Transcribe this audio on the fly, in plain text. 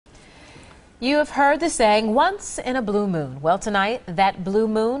You have heard the saying, once in a blue moon. Well, tonight, that blue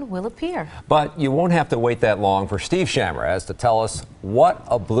moon will appear. But you won't have to wait that long for Steve Shamraz to tell us what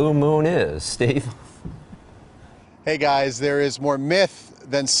a blue moon is. Steve? Hey guys, there is more myth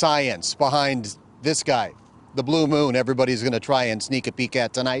than science behind this guy, the blue moon everybody's going to try and sneak a peek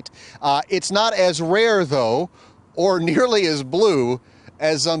at tonight. It's not as rare, though, or nearly as blue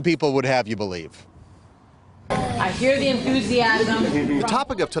as some people would have you believe. I hear the enthusiasm. The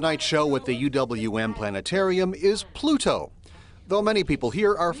topic of tonight's show at the UWM Planetarium is Pluto, though many people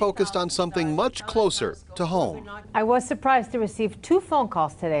here are focused on something much closer to home. I was surprised to receive 2 phone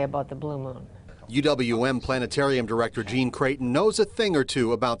calls today about the blue moon. UWM Planetarium Director Jean Creighton knows a thing or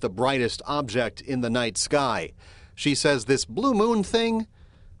two about the brightest object in the night sky. She says this blue moon thing,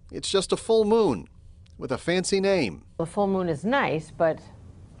 it's just a full moon with a fancy name. The full moon is nice, but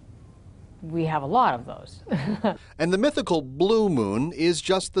we have a lot of those. And the mythical blue moon is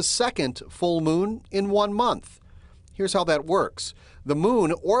just the second full moon in 1 month. Here's how that works. The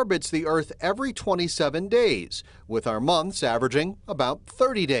moon orbits the Earth every 27 days, with our months averaging about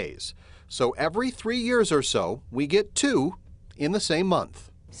 30 days. So every 3 years or so, we get 2 in the same month.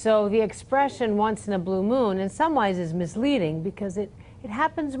 So the expression once in a blue moon in some ways is misleading because it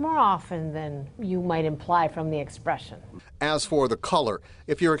happens more often than you might imply from the expression. As for the color,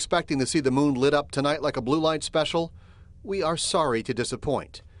 if you're expecting to see the moon lit up tonight like a blue light special, we are sorry to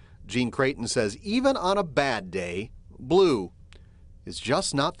disappoint. Jean Creighton says even on a bad day, blue is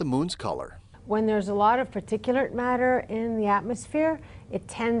just not the moon's color. When there's a lot of particulate matter in the atmosphere, it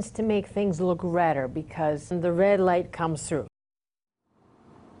tends to make things look redder because the red light comes through.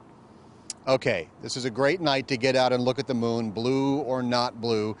 Okay, this is a great night to get out and look at the moon, blue or not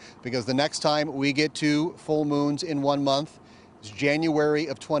blue, because the next time we get 2 full moons in 1 month is January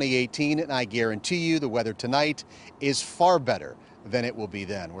of 2018, and I guarantee you the weather tonight is far better than it will be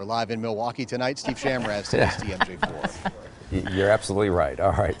then. We're live in Milwaukee tonight. Steve Shamraz, WTMJ-TV. You're absolutely right.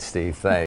 All right, Steve, thanks.